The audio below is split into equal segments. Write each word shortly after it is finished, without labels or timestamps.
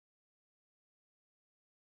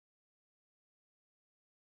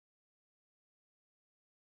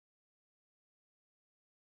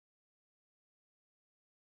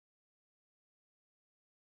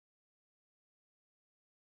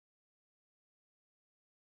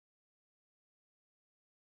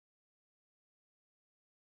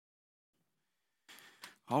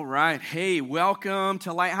All right. Hey, welcome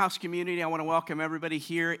to Lighthouse Community. I want to welcome everybody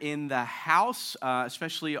here in the house,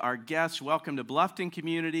 especially our guests. Welcome to Bluffton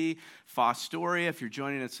Community, Fostoria. If you're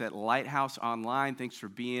joining us at Lighthouse Online, thanks for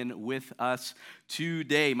being with us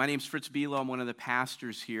today. My name's Fritz Bilo. I'm one of the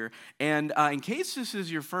pastors here. And in case this is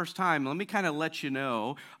your first time, let me kind of let you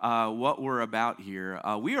know what we're about here.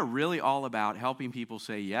 We are really all about helping people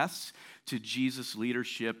say yes to Jesus'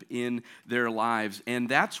 leadership in their lives. And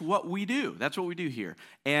that's what we do. That's what we do here.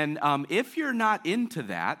 And if you're not into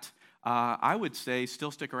that, I would say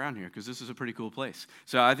still stick around here because this is a pretty cool place.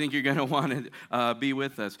 So I think you're going to want to be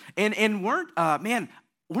with us. And weren't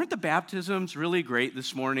the baptisms really great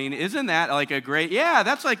this morning? Isn't that like a great,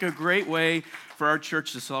 that's like a great way for our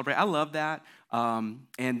church to celebrate. I love that.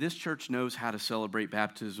 And this church knows how to celebrate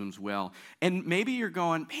baptisms well. And maybe you're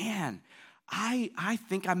going, man, I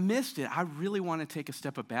think I missed it. I really want to take a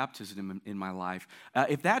step of baptism in my life.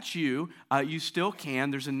 If that's you, you still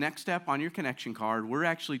can. There's a next step on your connection card. We're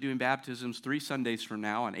actually doing baptisms 3 Sundays from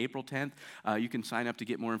now on April 10th. You can sign up to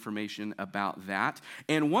get more information about that.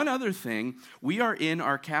 And one other thing, we are in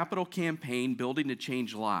our capital campaign, Building to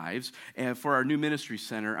Change Lives, for our new ministry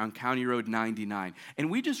center on County Road 99.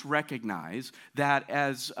 And we just recognize that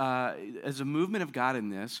as a movement of God in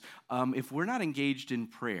this, if we're not engaged in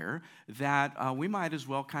prayer, that we might as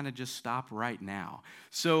well kind of just stop right now.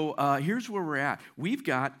 So here's where we're at. We've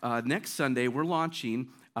got, next Sunday, we're launching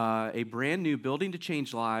a brand new Building to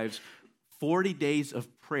Change Lives 40 days of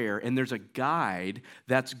prayer, and there's a guide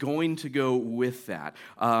that's going to go with that.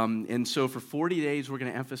 And so for 40 days, we're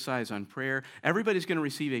going to emphasize on prayer. Everybody's going to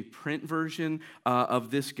receive a print version of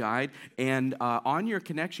this guide, and on your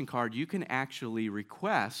connection card, you can actually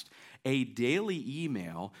request a daily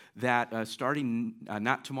email that starting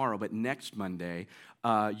not tomorrow, but next Monday,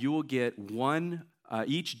 you will get one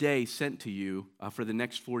each day sent to you for the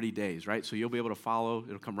next 40 days, right? So you'll be able to follow.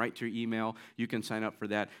 It'll come right to your email. You can sign up for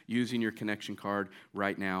that using your connection card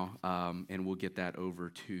right now, and we'll get that over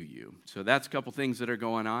to you. So that's a couple things that are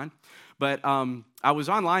going on. But I was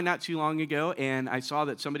online not too long ago, and I saw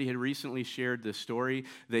that somebody had recently shared this story.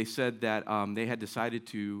 They said that they had decided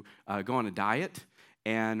to go on a diet,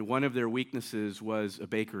 and one of their weaknesses was a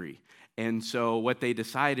bakery. And so what they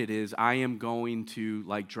decided is, I am going to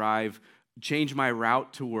change my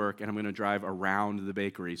route to work, and I'm going to drive around the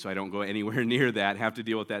bakery so I don't go anywhere near that, have to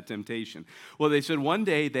deal with that temptation. Well, they said one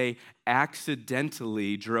day they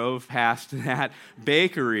accidentally drove past that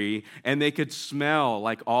bakery, and they could smell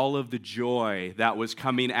like all of the joy that was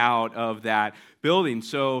coming out of that building.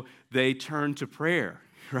 So they turned to prayer,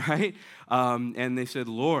 right? And they said,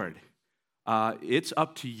 Lord, it's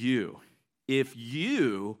up to you. If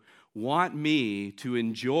you want me to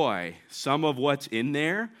enjoy some of what's in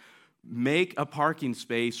there, make a parking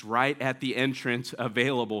space right at the entrance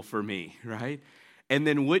available for me, right? And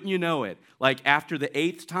then wouldn't you know it, like after the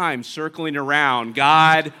 8th time circling around,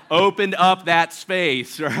 God opened up that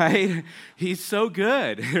space, right? He's so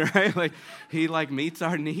good, right? Like he meets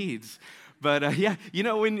our needs. But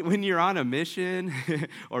when you're on a mission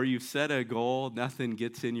or you've set a goal, nothing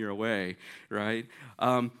gets in your way, right?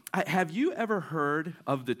 Have you ever heard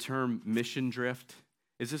of the term mission drift?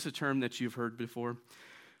 Is this a term that you've heard before?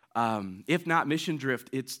 If not mission drift,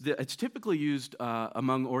 it's typically used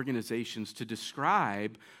among organizations to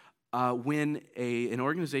describe when an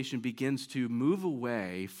organization begins to move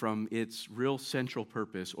away from its real central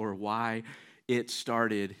purpose or why it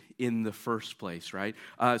started in the first place, right?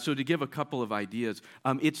 So to give a couple of ideas,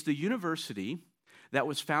 it's the university that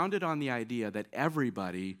was founded on the idea that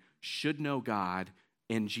everybody should know God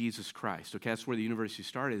and Jesus Christ. Okay, that's where the university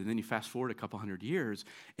started. And then you fast forward a couple hundred years,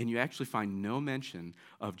 and you actually find no mention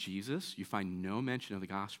of Jesus. You find no mention of the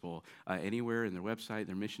gospel anywhere in their website,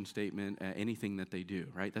 their mission statement, anything that they do,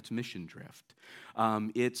 right? That's mission drift.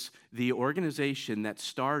 It's the organization that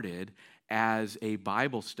started as a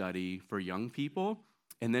Bible study for young people,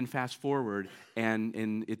 and then fast forward, and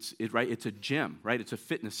it's a gym, right? It's a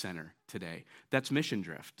fitness center today. That's mission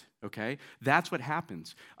drift, okay? That's what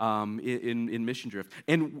happens in mission drift.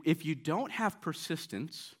 And if you don't have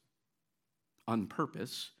persistence on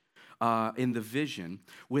purpose in the vision,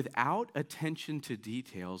 without attention to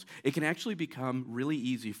details, it can actually become really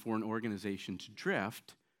easy for an organization to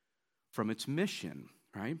drift from its mission,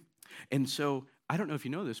 right? And so, I don't know if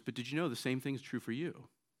you know this, but did you know the same thing is true for you?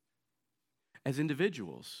 As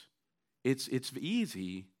individuals, it's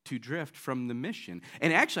easy to drift from the mission.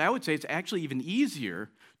 And actually, I would say it's actually even easier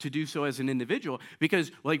to do so as an individual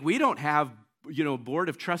because, we don't have, board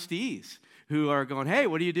of trustees who are going, hey,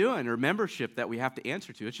 what are you doing? Or membership that we have to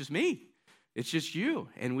answer to. It's just me. It's just you.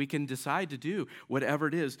 And we can decide to do whatever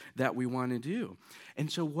it is that we want to do.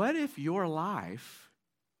 And so what if your life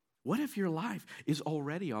What if your life is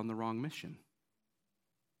already on the wrong mission?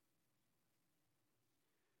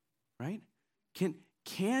 Right?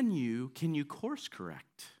 Can you course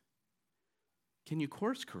correct? Can you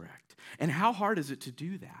course correct? And how hard is it to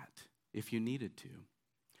do that if you needed to?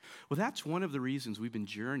 Well, that's one of the reasons we've been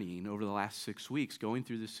journeying over the last 6 weeks, going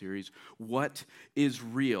through this series, What is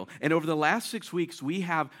Real? And over the last 6 weeks, we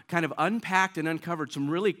have kind of unpacked and uncovered some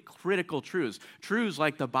really critical truths. Truths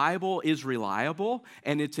like the Bible is reliable,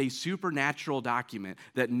 and it's a supernatural document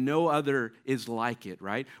that no other is like it,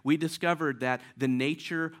 right? We discovered that the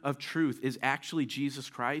nature of truth is actually Jesus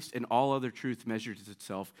Christ, and all other truth measures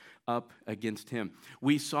itself up against him.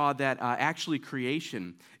 We saw that actually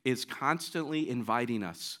creation is constantly inviting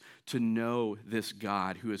us to know this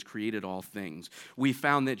God who has created all things. We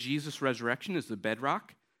found that Jesus' resurrection is the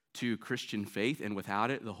bedrock to Christian faith, and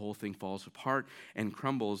without it, the whole thing falls apart and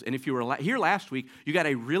crumbles. And if you were here last week, you got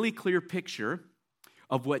a really clear picture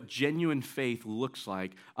of what genuine faith looks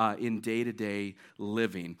like in day-to-day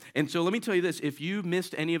living. And so let me tell you this, if you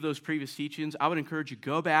missed any of those previous teachings, I would encourage you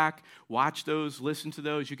go back, watch those, listen to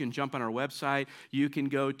those. You can jump on our website. You can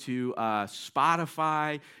go to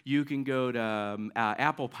Spotify. You can go to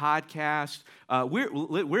Apple Podcast.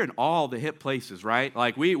 We're in all the hip places, right?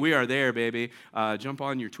 Like we are there, baby. Jump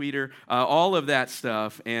on your Twitter, all of that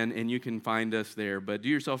stuff, and you can find us there. But do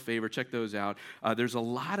yourself a favor, check those out. There's a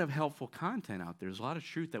lot of helpful content out there. There's a lot of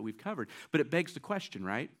truth that we've covered. But it begs the question,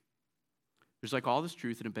 right? There's like all this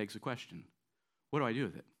truth, and it begs the question, what do I do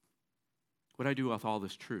with it? What do I do with all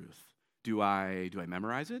this truth? Do I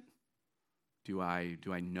memorize it? Do I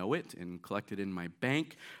know it and collect it in my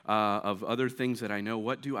bank of other things that I know?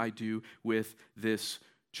 What do I do with this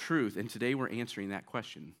truth? And today we're answering that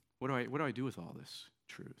question. What do I do with all this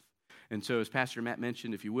truth? And so as Pastor Matt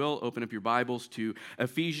mentioned, if you will, open up your Bibles to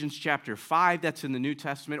Ephesians chapter 5. That's in the New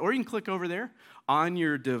Testament. Or you can click over there on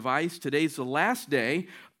your device. Today's the last day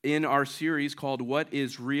in our series called What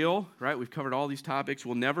is Real, right? We've covered all these topics.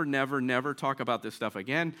 We'll never talk about this stuff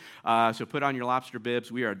again. So put on your lobster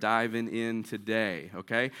bibs. We are diving in today,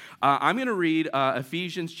 okay? I'm going to read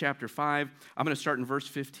Ephesians chapter 5. I'm going to start in verse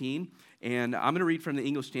 15. And I'm going to read from the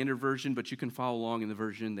English Standard Version, but you can follow along in the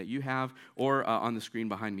version that you have or on the screen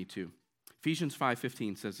behind me too. Ephesians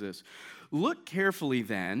 5:15 says this, "Look carefully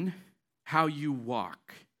then how you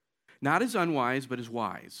walk, not as unwise, but as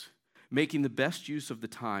wise, making the best use of the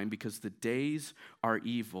time because the days are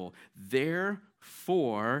evil.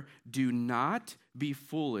 Therefore, do not be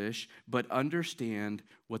foolish, but understand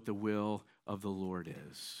what the will of the Lord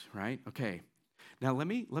is." Right? Okay. Now, let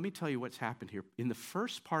me tell you what's happened here. In the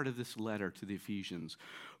first part of this letter to the Ephesians,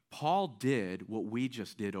 Paul did what we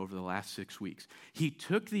just did over the last 6 weeks. He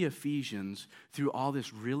took the Ephesians through all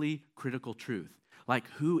this really critical truth, like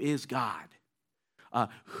who is God?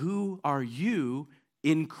 Who are you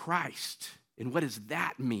in Christ? And what does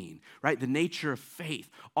that mean, right? The nature of faith.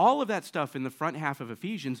 All of that stuff in the front half of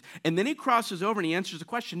Ephesians. And then he crosses over and he answers the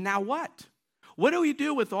question, now what? What do we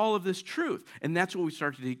do with all of this truth? And that's what we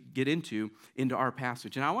started to get into our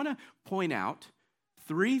passage. And I want to point out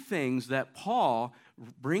 3 things that Paul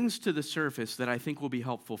brings to the surface that I think will be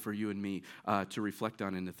helpful for you and me to reflect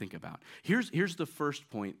on and to think about. Here's the first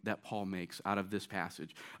point that Paul makes out of this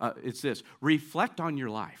passage. It's this: reflect on your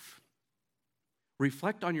life.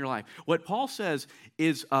 Reflect on your life. What Paul says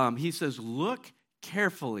is, he says, look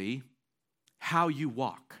carefully how you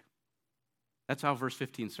walk. That's how verse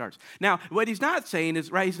 15 starts. Now, what he's not saying is,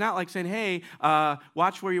 right, he's not like saying, hey,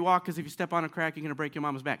 watch where you walk, because if you step on a crack, you're going to break your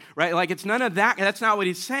mama's back, right? Like, it's none of that. That's not what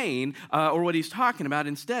he's saying or what he's talking about.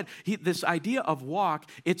 Instead, this idea of walk,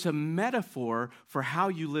 it's a metaphor for how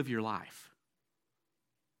you live your life.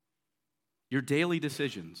 Your daily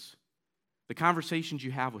decisions, the conversations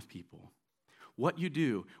you have with people, what you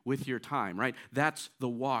do with your time, right? That's the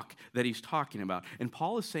walk that he's talking about. And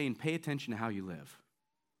Paul is saying, pay attention to how you live.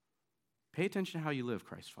 Pay attention to how you live,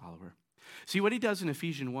 Christ follower. See, what he does in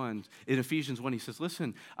Ephesians 1, he says,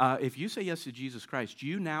 listen, if you say yes to Jesus Christ,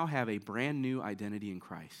 you now have a brand new identity in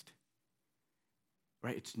Christ.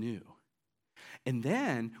 Right? It's new. And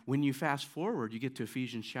then when you fast forward, you get to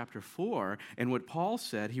Ephesians chapter 4, and what Paul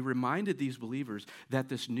said, he reminded these believers that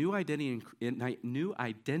this new identity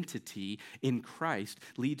in Christ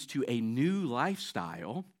leads to a new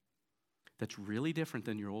lifestyle that's really different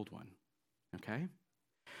than your old one. Okay?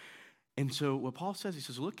 And so what Paul says, he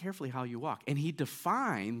says, look carefully how you walk. And he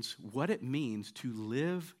defines what it means to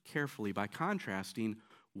live carefully by contrasting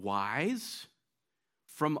wise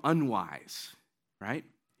from unwise, right?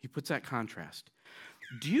 He puts that contrast.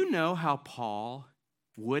 Do you know how Paul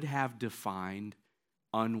would have defined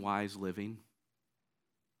unwise living?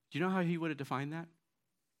 Do you know how he would have defined that?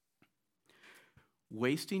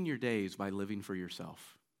 wasting your days by living for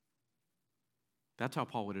yourself. That's how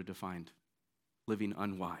Paul would have defined living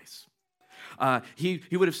unwise. He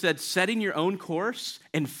would have said setting your own course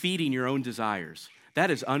and feeding your own desires. That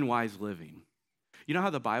is unwise living. You know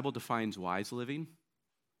how the Bible defines wise living?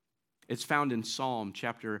 It's found in Psalm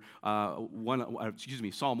Psalm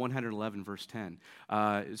 111, verse 10.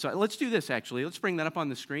 So let's do this, actually. Let's bring that up on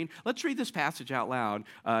the screen. Let's read this passage out loud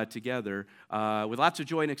together with lots of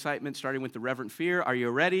joy and excitement, starting with the reverent fear. Are you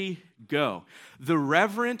ready? Go. The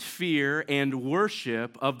reverent fear and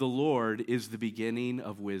worship of the Lord is the beginning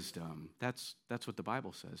of wisdom. That's what the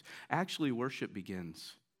Bible says. Actually, worship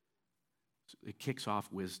begins. It kicks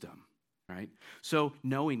off wisdom, right? So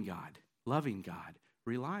knowing God, loving God,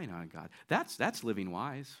 relying on God. That's living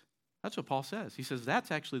wise. That's what Paul says. He says that's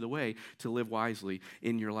actually the way to live wisely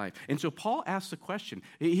in your life. And so Paul asks the question.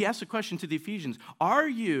 He asks the question to the Ephesians, are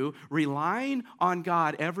you relying on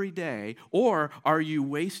God every day, or are you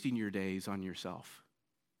wasting your days on yourself?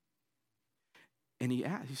 And he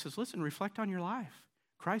says, listen, reflect on your life.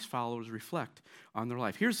 Christ followers reflect on their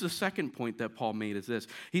life. Here's the second point that Paul made is this.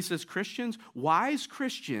 He says wise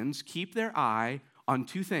Christians keep their eye on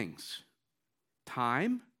two things: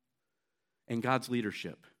 time and God's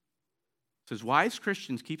leadership. It says wise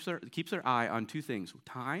Christians keeps their eye on two things: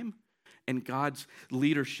 time and God's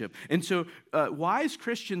leadership. And so wise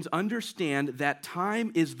Christians understand that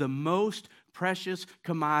time is the most precious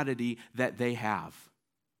commodity that they have.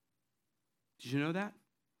 Did you know that?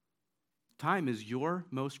 Time is your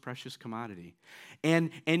most precious commodity. And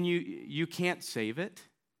you can't save it.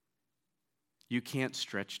 You can't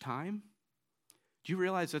stretch time. Do you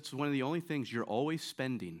realize that's one of the only things you're always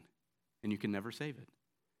spending and you can never save it?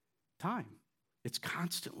 Time. It's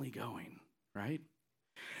constantly going, right?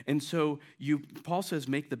 And so Paul says,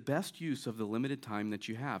 make the best use of the limited time that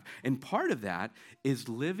you have. And part of that is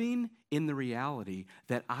living in the reality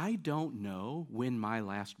that I don't know when my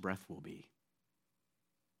last breath will be.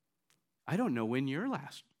 I don't know when your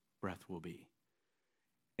last breath will be.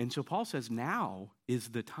 And so Paul says, now is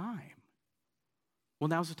the time. Well,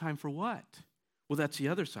 now's the time for what? Well, that's the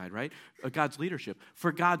other side, right? God's leadership.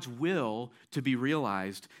 For God's will to be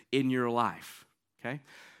realized in your life, okay?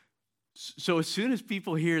 So as soon as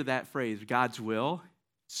people hear that phrase, God's will,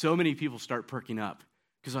 so many people start perking up.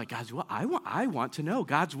 Because like, God's will, I want to know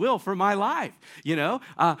God's will for my life. You know,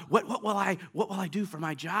 what will I do for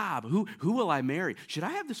my job? Who will I marry? Should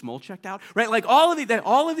I have this mole checked out? Right, like all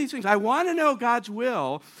of these things. I want to know God's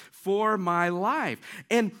will for my life.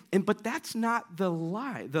 But that's not the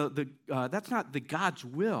lie. That's not the God's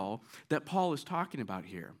will that Paul is talking about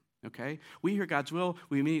here. Okay, we hear God's will,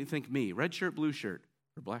 we immediately think me, red shirt, blue shirt,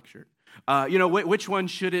 or black shirt. Which one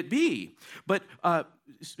should it be? But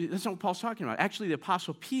that's not what Paul's talking about. Actually, the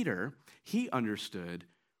Apostle Peter, he understood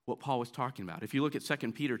what Paul was talking about. If you look at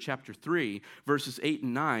 2 Peter chapter 3, verses 8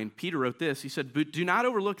 and 9, Peter wrote this. He said, "But do not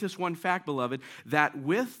overlook this one fact, beloved, that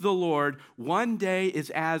with the Lord, one day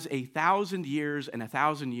is as 1,000 years, and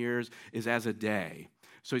 1,000 years is as a day."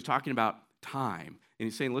 So he's talking about time. And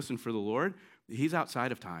he's saying, listen, for the Lord, he's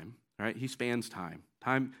outside of time, right? He spans time.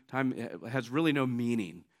 Time has really no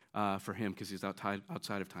meaning for him because he's outside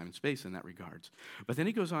of time and space in that regards. But then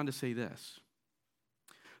he goes on to say this: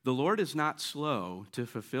 the Lord is not slow to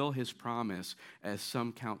fulfill his promise, as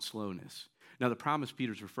some count slowness. Now, the promise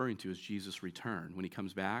Peter's referring to is Jesus' return. When he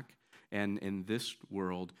comes back and in this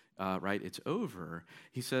world, right, it's over.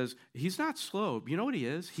 He says he's not slow. You know what he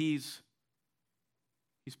is? He's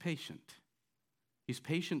patient. He's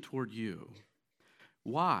patient toward you.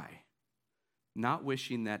 Why? Not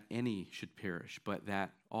wishing that any should perish, but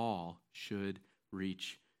that all should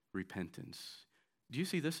reach repentance. Do you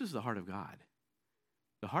see, this is the heart of God.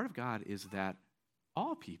 The heart of God is that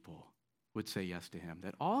all people would say yes to him,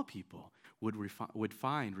 that all people would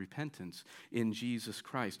find repentance in Jesus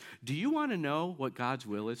Christ. Do you want to know what God's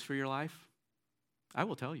will is for your life? I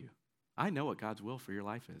will tell you. I know what God's will for your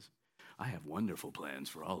life is. I have wonderful plans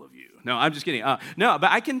for all of you. No, I'm just kidding. No,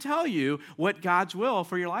 but I can tell you what God's will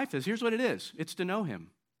for your life is. Here's what it is. It's to know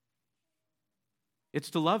him.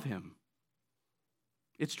 It's to love him.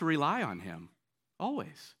 It's to rely on him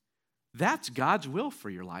always. That's God's will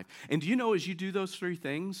for your life. And do you know, as you do those three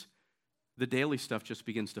things, the daily stuff just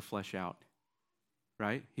begins to flesh out,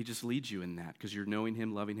 right? He just leads you in that because you're knowing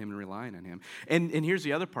him, loving him, and relying on him. And here's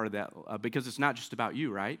the other part of that, because it's not just about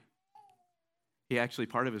you, right? He actually,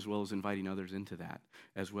 part of his will is inviting others into that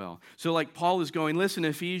as well. So like Paul is going, listen,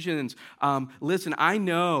 Ephesians, listen, I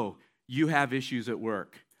know you have issues at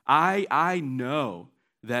work. I know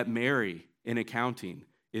that Mary in accounting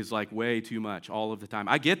is like way too much all of the time.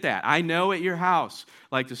 I get that. I know at your house,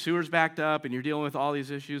 like the sewer's backed up and you're dealing with all these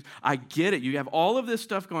issues. I get it. You have all of this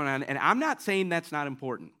stuff going on, and I'm not saying that's not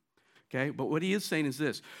important, okay? But what he is saying is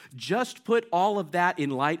this: just put all of that in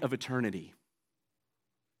light of eternity.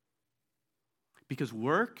 Because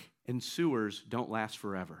work and sewers don't last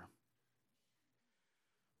forever.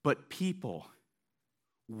 But people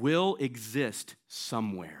will exist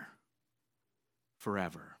somewhere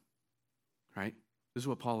forever, right? This is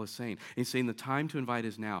what Paul is saying. He's saying the time to invite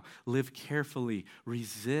is now. Live carefully.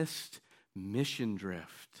 Resist mission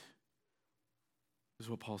drift. This is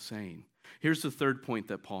what Paul's saying. Here's the third point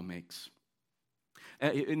that Paul makes.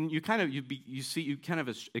 And you kind of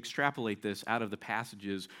extrapolate this out of the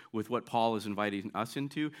passages with what Paul is inviting us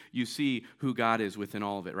into. You see who God is within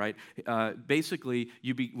all of it, right? Basically,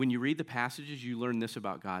 when you read the passages, you learn this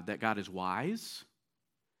about God: that God is wise,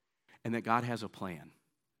 and that God has a plan.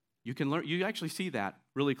 You actually see that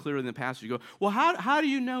really clearly in the passage. You go, well, how do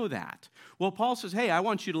you know that? Well, Paul says, hey, I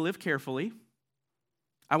want you to live carefully.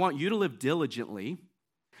 I want you to live diligently.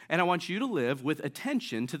 And I want you to live with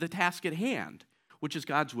attention to the task at hand, which is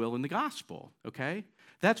God's will in the gospel, okay?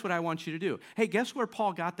 That's what I want you to do. Hey, guess where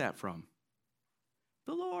Paul got that from?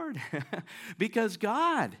 The Lord. Because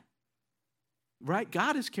God, right?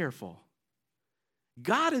 God is careful.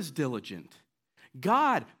 God is diligent.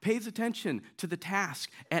 God pays attention to the task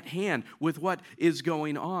at hand with what is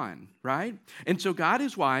going on, right? And so God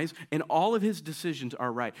is wise, and all of his decisions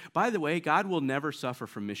are right. By the way, God will never suffer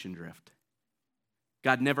from mission drift.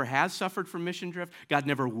 God never has suffered from mission drift. God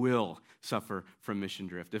never will suffer from mission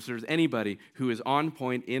drift. If there's anybody who is on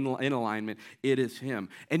point, in alignment, it is him.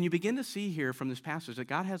 And you begin to see here from this passage that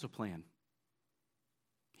God has a plan.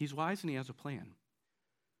 He's wise and he has a plan.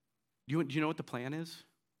 Do you know what the plan is?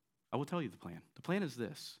 I will tell you the plan. The plan is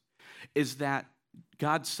this, is that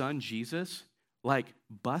God's son, Jesus,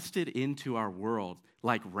 busted into our world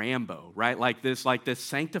like Rambo, right? Like this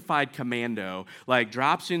sanctified commando,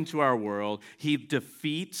 drops into our world. He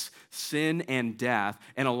defeats sin and death,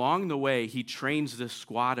 and along the way, he trains this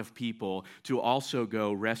squad of people to also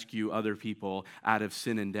go rescue other people out of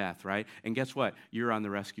sin and death, right? And guess what? You're on the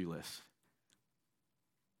rescue list.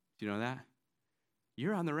 Do you know that?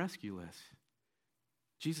 You're on the rescue list.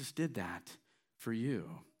 Jesus did that for you.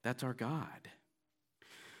 That's our God.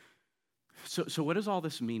 So what does all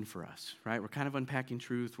this mean for us, right? We're kind of unpacking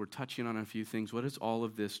truth. We're touching on a few things. What does all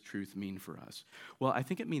of this truth mean for us? Well, I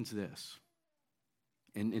think it means this,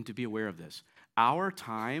 and to be aware of this. Our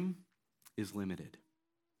time is limited.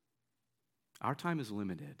 Our time is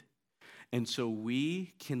limited. And so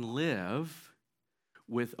we can live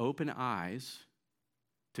with open eyes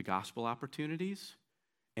to gospel opportunities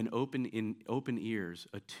and open ears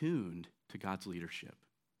attuned to God's leadership,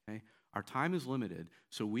 okay? Our time is limited,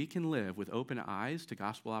 so we can live with open eyes to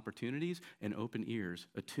gospel opportunities and open ears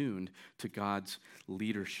attuned to God's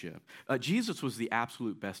leadership. Jesus was the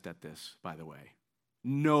absolute best at this, by the way.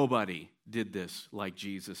 Nobody did this like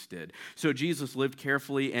Jesus did. So Jesus lived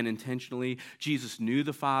carefully and intentionally. Jesus knew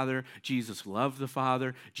the Father. Jesus loved the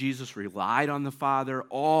Father. Jesus relied on the Father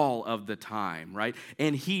all of the time, right?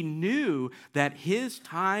 And he knew that his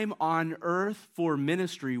time on earth for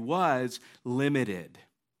ministry was limited.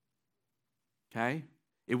 Okay?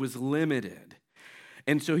 It was limited.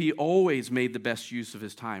 And so he always made the best use of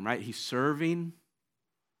his time, right? He's serving.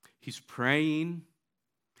 He's praying.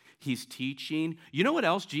 He's teaching. You know what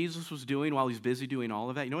else Jesus was doing while he's busy doing all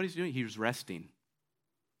of that? You know what he's doing? He was resting.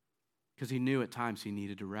 Because he knew at times he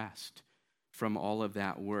needed to rest from all of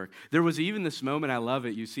that work. There was even this moment, I love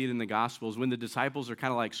it, you see it in the Gospels, when the disciples are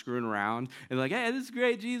kind of screwing around, and they're like, hey, this is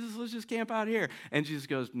great, Jesus, let's just camp out here. And Jesus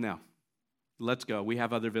goes, no. Let's go. We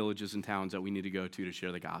have other villages and towns that we need to go to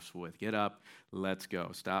share the gospel with. Get up. Let's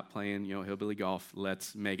go. Stop playing, hillbilly golf.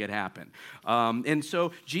 Let's make it happen. And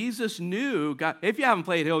so Jesus knew, God, if you haven't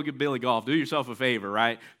played hillbilly golf, do yourself a favor,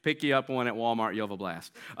 right? Pick you up one at Walmart. You'll have a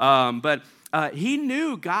blast. But he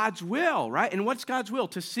knew God's will, right? And what's God's will?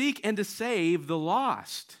 To seek and to save the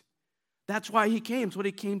lost. That's why he came. It's what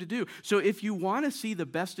he came to do. So if you want to see the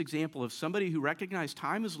best example of somebody who recognized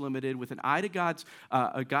time is limited with an eye to God's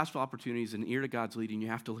gospel opportunities and an ear to God's leading, you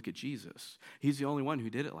have to look at Jesus. He's the only one who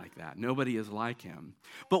did it like that. Nobody is like him.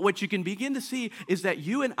 But what you can begin to see is that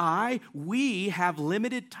you and I, we have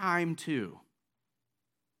limited time too.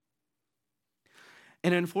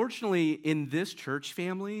 And unfortunately, in this church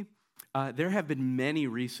family, there have been many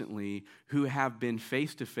recently who have been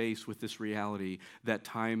face-to-face with this reality that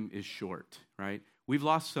time is short, right? We've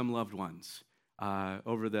lost some loved ones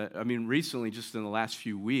recently, just in the last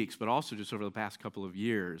few weeks, but also just over the past couple of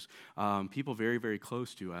years, people very, very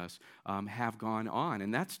close to us have gone on,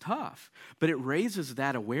 and that's tough. But it raises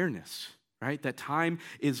that awareness, right? That time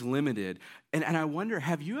is limited. And I wonder,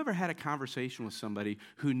 have you ever had a conversation with somebody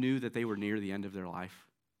who knew that they were near the end of their life?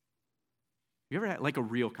 You ever had like a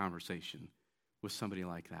real conversation with somebody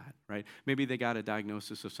like that, right? Maybe they got a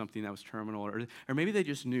diagnosis of something that was terminal, or maybe they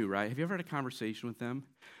just knew, right? Have you ever had a conversation with them?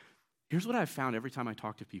 Here's what I've found every time I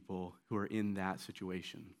talk to people who are in that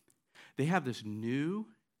situation. They have this new,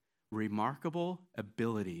 remarkable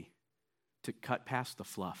ability to cut past the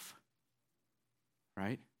fluff,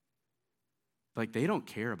 right? Like they don't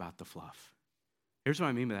care about the fluff. Here's what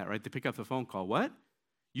I mean by that, right? They pick up the phone call. What?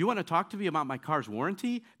 You want to talk to me about my car's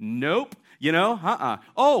warranty? Nope.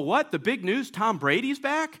 Oh, what? The big news? Tom Brady's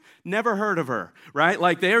back? Never heard of her, right?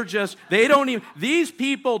 Like these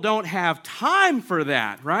people don't have time for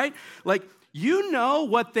that, right? Like, you know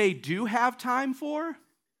what they do have time for?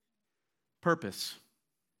 Purpose.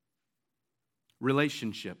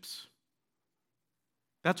 Relationships.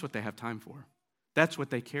 That's what they have time for. That's what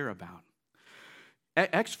they care about.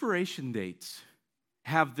 Expiration dates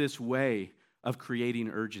have this way of creating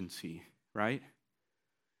urgency, right?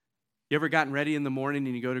 You ever gotten ready in the morning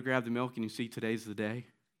and you go to grab the milk and you see today's the day?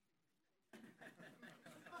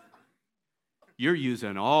 You're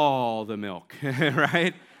using all the milk,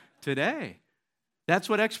 right? Today. That's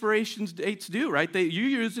what expiration dates do, right?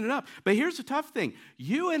 You're using it up. But here's the tough thing.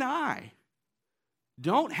 You and I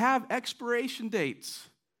don't have expiration dates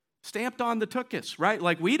stamped on the tuchus, right?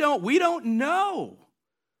 Like we don't know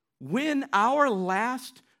when our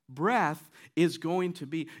last breath is going to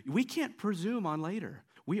be. We can't presume on later.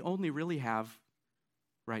 We only really have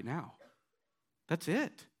right now. That's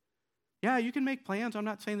it. Yeah, you can make plans. I'm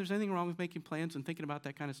not saying there's anything wrong with making plans and thinking about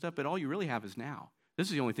that kind of stuff, but all you really have is now. This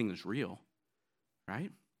is the only thing that's real,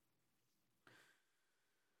 right?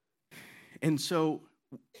 And so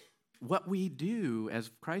what we do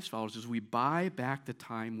as Christ followers is we buy back the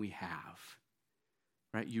time we have,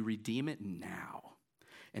 right? You redeem it now.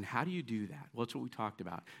 And how do you do that? Well, it's what we talked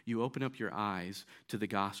about. You open up your eyes to the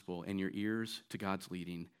gospel and your ears to God's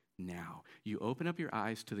leading now. You open up your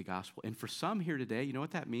eyes to the gospel. And for some here today, you know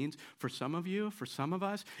what that means? For some of you, for some of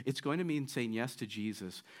us, it's going to mean saying yes to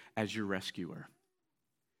Jesus as your rescuer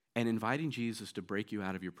and inviting Jesus to break you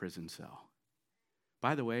out of your prison cell.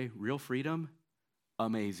 By the way, real freedom,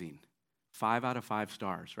 amazing. 5 out of 5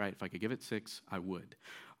 stars, right? If I could give it 6, I would.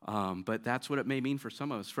 But that's what it may mean for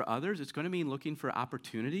some of us. For others, it's going to mean looking for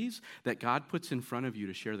opportunities that God puts in front of you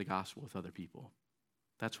to share the gospel with other people.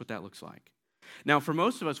 That's what that looks like. Now, for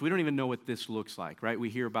most of us, we don't even know what this looks like, right?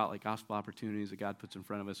 We hear about like gospel opportunities that God puts in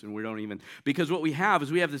front of us, and we don't even, because what we have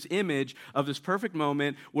is we have this image of this perfect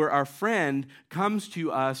moment where our friend comes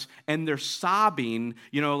to us and they're sobbing,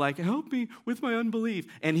 like, help me with my unbelief.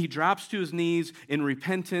 And he drops to his knees in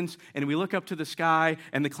repentance, and we look up to the sky,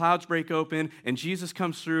 and the clouds break open, and Jesus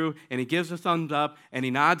comes through, and he gives a thumbs up, and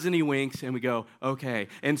he nods and he winks, and we go, okay,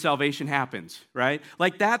 and salvation happens, right?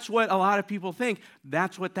 Like that's what a lot of people think.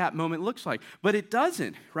 That's what that moment looks like. But it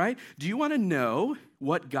doesn't, right? Do you want to know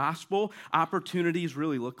what gospel opportunities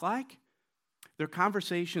really look like? They're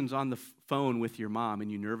conversations on the phone with your mom,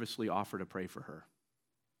 and you nervously offer to pray for her.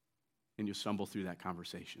 And you stumble through that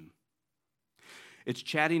conversation. It's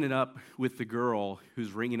chatting it up with the girl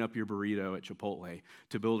who's ringing up your burrito at Chipotle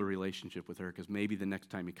to build a relationship with her, because maybe the next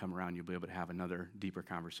time you come around, you'll be able to have another deeper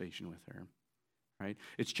conversation with her, right?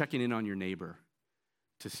 It's checking in on your neighbor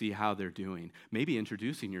to see how they're doing. Maybe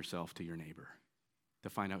introducing yourself to your neighbor to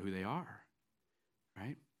find out who they are,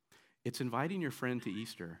 right? It's inviting your friend to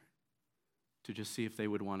Easter to just see if they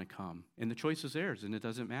would want to come. And the choice is theirs, and it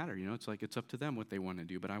doesn't matter. It's like it's up to them what they want to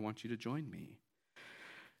do, but I want you to join me.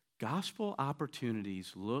 Gospel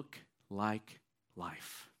opportunities look like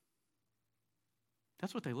life.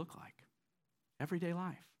 That's what they look like. Everyday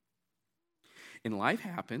life. And life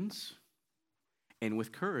happens, and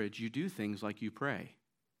with courage, you do things like you pray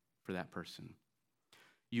for that person.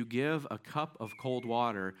 You give a cup of cold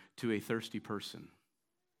water to a thirsty person.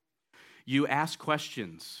 You ask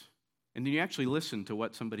questions, and then you actually listen to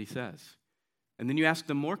what somebody says. And then you ask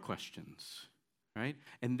them more questions, right?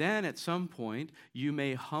 And then at some point, you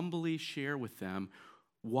may humbly share with them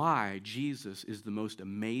why Jesus is the most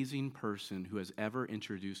amazing person who has ever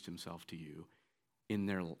introduced himself to you in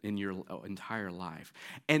your entire life.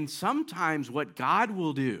 And sometimes what God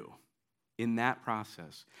will do in that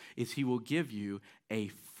process is he will give you a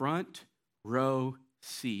front row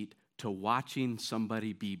seat to watching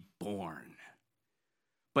somebody be born.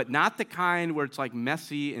 but not the kind where it's like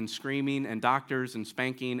messy and screaming and doctors and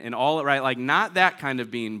spanking and all, right? Like not that kind of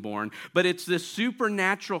being born, but it's this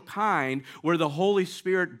supernatural kind where the Holy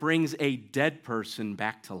Spirit brings a dead person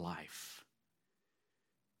back to life.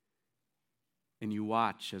 And you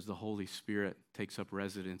watch as the Holy Spirit takes up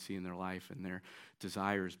residency in their life and their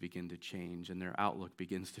desires begin to change and their outlook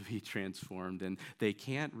begins to be transformed. And they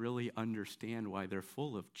can't really understand why they're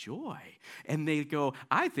full of joy. And they go,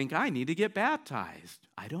 I think I need to get baptized.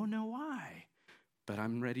 I don't know why, but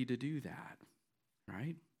I'm ready to do that,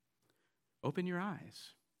 right? Open your eyes.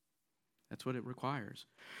 That's what it requires.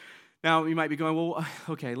 Now, you might be going, well,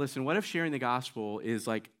 okay, listen, what if sharing the gospel is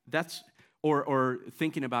like, or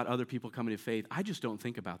thinking about other people coming to faith? I just don't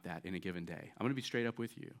think about that in a given day. I'm going to be straight up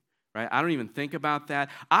with you, right? I don't even think about that.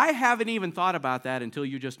 I haven't even thought about that until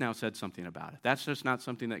you just now said something about it. That's just not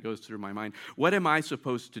something that goes through my mind. What am I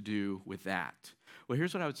supposed to do with that? Well,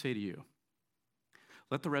 here's what I would say to you.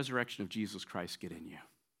 Let the resurrection of Jesus Christ get in you.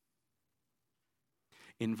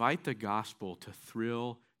 Invite the gospel to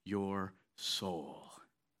thrill your soul,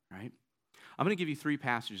 right? I'm going to give you 3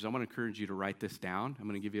 passages. I want to encourage you to write this down. I'm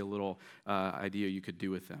going to give you a little idea you could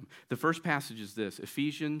do with them. The first passage is this,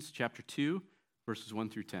 Ephesians chapter 2, verses 1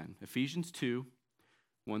 through 10. Ephesians 2,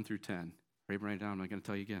 1 through 10. Write it down. I'm not going to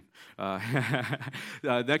tell you again.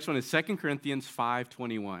 The next one is 2 Corinthians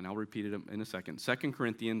 5:21. I'll repeat it in a second. 2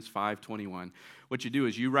 Corinthians 5:21. What you do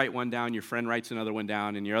is you write one down, your friend writes another one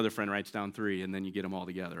down, and your other friend writes down 3, and then you get them all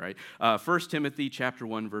together, right? 1 Timothy chapter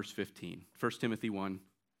 1, verse 15. 1 Timothy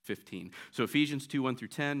 1:15. So Ephesians 2, 1 through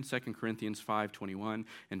 10, 2 Corinthians 5:21,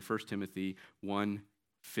 and 1 Timothy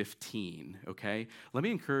 1:15, okay? Let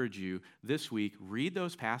me encourage you this week, read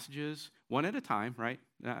those passages one at a time, right?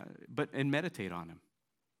 And meditate on them.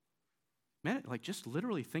 Just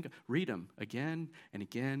literally read them again and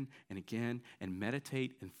again and again and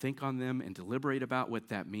meditate and think on them and deliberate about what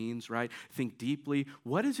that means, right? Think deeply.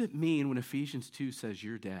 What does it mean when Ephesians 2 says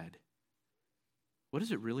you're dead? What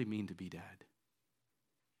does it really mean to be dead?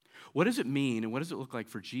 What does it mean and what does it look like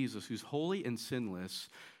for Jesus, who's holy and sinless,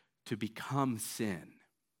 to become sin?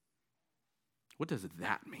 What does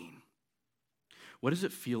that mean? What does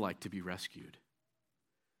it feel like to be rescued?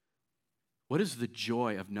 What is the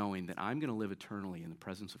joy of knowing that I'm going to live eternally in the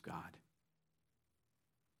presence of God?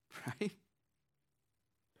 Right?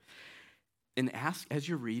 And ask, as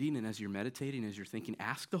you're reading and as you're meditating, as you're thinking,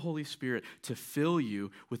 ask the Holy Spirit to fill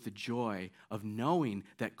you with the joy of knowing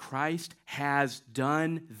that Christ has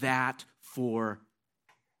done that for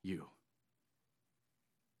you.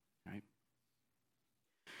 Right?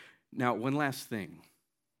 Now, one last thing.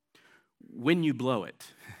 When you blow it,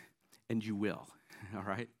 and you will, all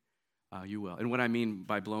right? You will. And what I mean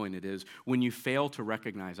by blowing it is when you fail to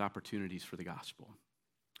recognize opportunities for the gospel,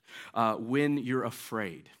 when you're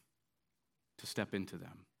afraid to step into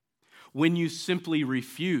them, when you simply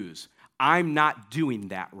refuse, I'm not doing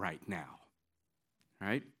that right now,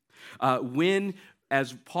 right? When,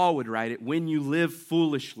 as Paul would write it, when you live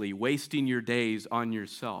foolishly, wasting your days on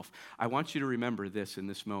yourself. I want you to remember this in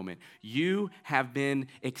this moment. You have been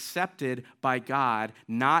accepted by God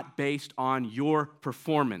not based on your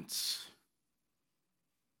performance.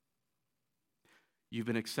 You've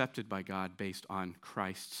been accepted by God based on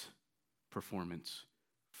Christ's performance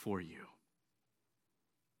for you.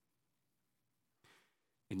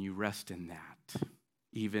 And you rest in that,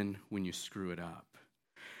 even when you screw it up.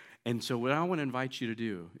 And so what I want to invite you to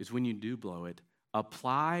do is when you do blow it,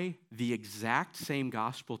 apply the exact same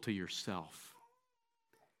gospel to yourself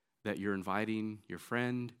that you're inviting your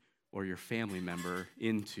friend or your family member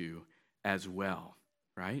into as well,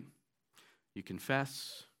 right? You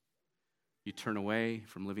confess, you turn away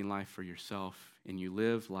from living life for yourself, and you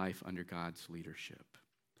live life under God's leadership.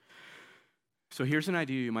 So here's an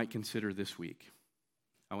idea you might consider this week.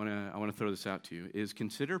 I want to throw this out to you, is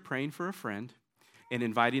consider praying for a friend and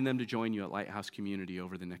inviting them to join you at Lighthouse Community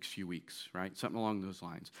over the next few weeks, right? Something along those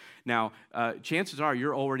lines. Now, chances are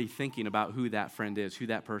you're already thinking about who that friend is, who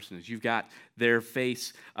that person is. You've got their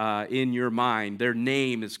face in your mind. Their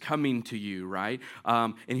name is coming to you, right?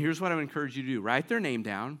 And here's what I would encourage you to do. Write their name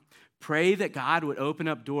down. Pray that God would open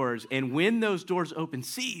up doors. And when those doors open,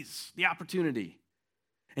 seize the opportunity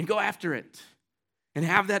and go after it. And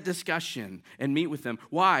have that discussion and meet with them.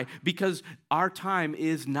 Why? Because our time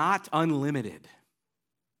is not unlimited.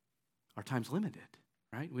 Our time's limited,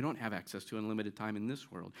 right? We don't have access to unlimited time in this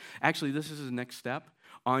world. Actually, this is the next step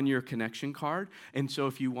on your connection card. And so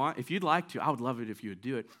if you'd like to, I would love it if you would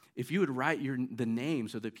do it. If you would write the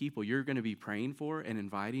names of the people you're going to be praying for and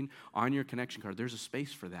inviting on your connection card, there's a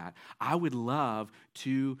space for that. I would love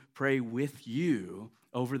to pray with you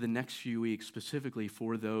over the next few weeks specifically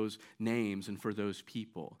for those names and for those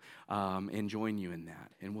people and join you in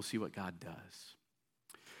that. And we'll see what God does.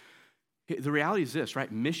 The reality is this,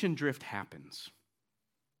 right? Mission drift happens.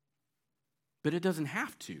 But it doesn't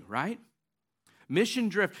have to, right? Mission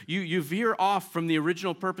drift, you veer off from the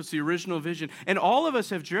original purpose, the original vision. And all of us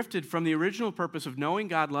have drifted from the original purpose of knowing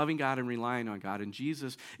God, loving God, and relying on God. And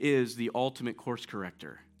Jesus is the ultimate course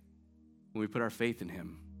corrector. When we put our faith in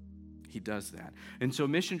him, he does that. And so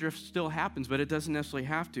mission drift still happens, but it doesn't necessarily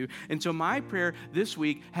have to. And so my prayer this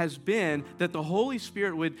week has been that the Holy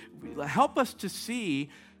Spirit would help us to see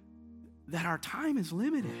that our time is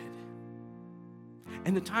limited.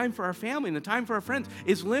 And the time for our family and the time for our friends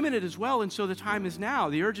is limited as well. And so the time is now.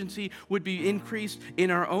 The urgency would be increased in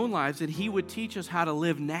our own lives, and he would teach us how to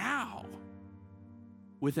live now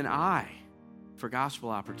with an eye for gospel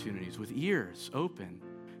opportunities, with ears open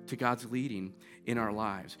to God's leading in our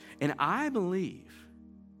lives. And I believe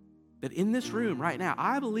that in this room right now,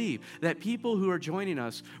 I believe that people who are joining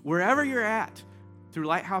us, wherever you're at, through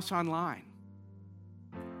Lighthouse Online,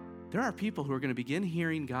 there are people who are going to begin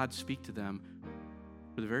hearing God speak to them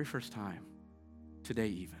for the very first time, today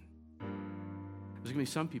even. There's going to be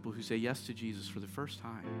some people who say yes to Jesus for the first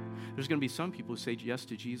time. There's going to be some people who say yes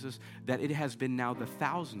to Jesus that it has been now the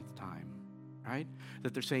 1,000th time, right?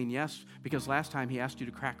 That they're saying yes because last time he asked you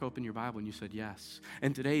to crack open your Bible and you said yes.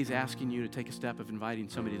 And today he's asking you to take a step of inviting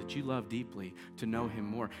somebody that you love deeply to know him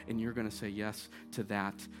more, and you're going to say yes to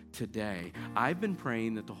that today. I've been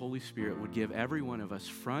praying that the Holy Spirit would give every one of us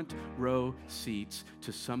front row seats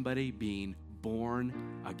to somebody being born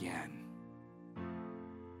again.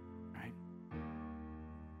 Right?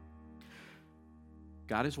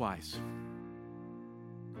 God is wise.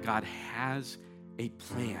 God has a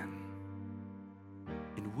plan.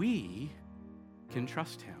 And we can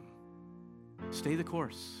trust him. Stay the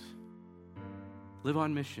course. Live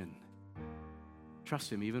on mission.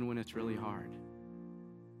 Trust him even when it's really hard.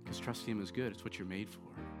 Because trusting him is good. It's what you're made for.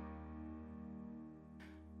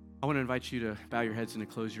 I want to invite you to bow your heads and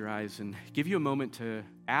to close your eyes and give you a moment to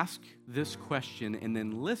ask this question and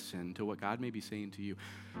then listen to what God may be saying to you.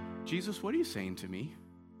 Jesus, what are you saying to me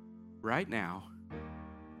right now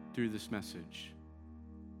through this message?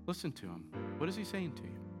 Listen to him. What is he saying to you?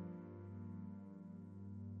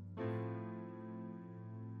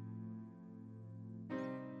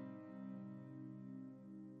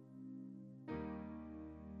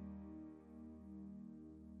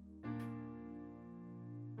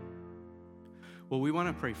 Well, we want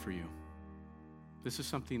to pray for you. This is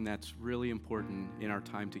something that's really important in our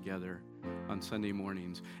time together on Sunday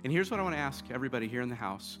mornings. And here's what I want to ask everybody here in the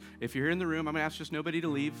house. If you're here in the room, I'm going to ask just nobody to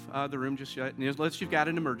leave the room just yet. Unless you've got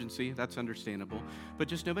an emergency, that's understandable. But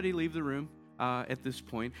just nobody leave the room at this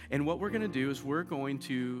point. And what we're going to do is we're going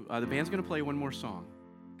to, the band's going to play one more song.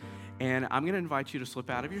 And I'm going to invite you to slip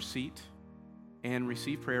out of your seat and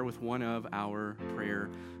receive prayer with one of our prayer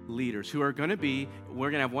leaders who are going to be, we're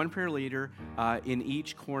going to have one prayer leader in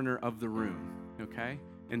each corner of the room, okay?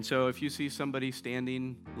 And so if you see somebody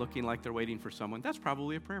standing looking like they're waiting for someone, that's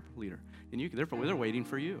probably a prayer leader. And they're waiting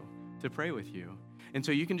for you to pray with you. And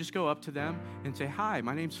so you can just go up to them and say, hi,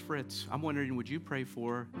 my name's Fritz. I'm wondering, would you pray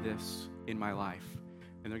for this in my life?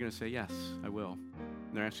 And they're going to say, yes, I will.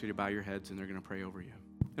 And they're asking you to bow your heads and they're going to pray over you.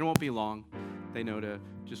 And it won't be long. They know to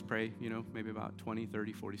just pray, maybe about 20,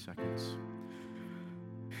 30, 40 seconds.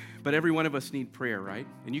 But every one of us need prayer, right?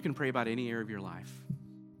 And you can pray about any area of your life.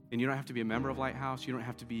 And you don't have to be a member of Lighthouse. You don't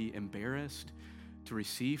have to be embarrassed to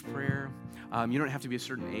receive prayer. You don't have to be a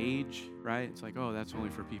certain age, right? It's like, oh, that's only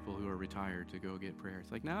for people who are retired to go get prayer.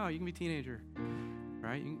 It's like, no, you can be a teenager,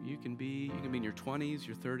 right? You can be in your 20s,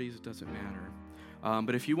 your 30s, it doesn't matter.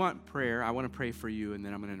 But if you want prayer, I want to pray for you, and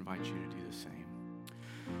then I'm going to invite you to do the same.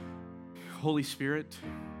 Holy Spirit,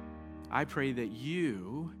 I pray that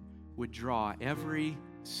you would draw every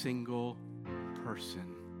single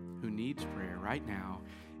person who needs prayer right now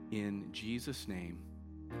in Jesus' name.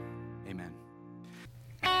 Amen.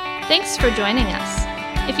 Thanks for joining us.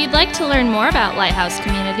 If you'd like to learn more about Lighthouse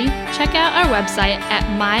Community, check out our website at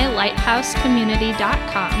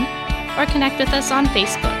mylighthousecommunity.com or connect with us on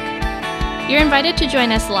Facebook. You're invited to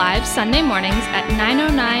join us live Sunday mornings at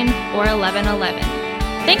 9:09 or 11:11.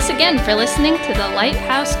 Thanks again for listening to the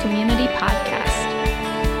Lighthouse Community Podcast.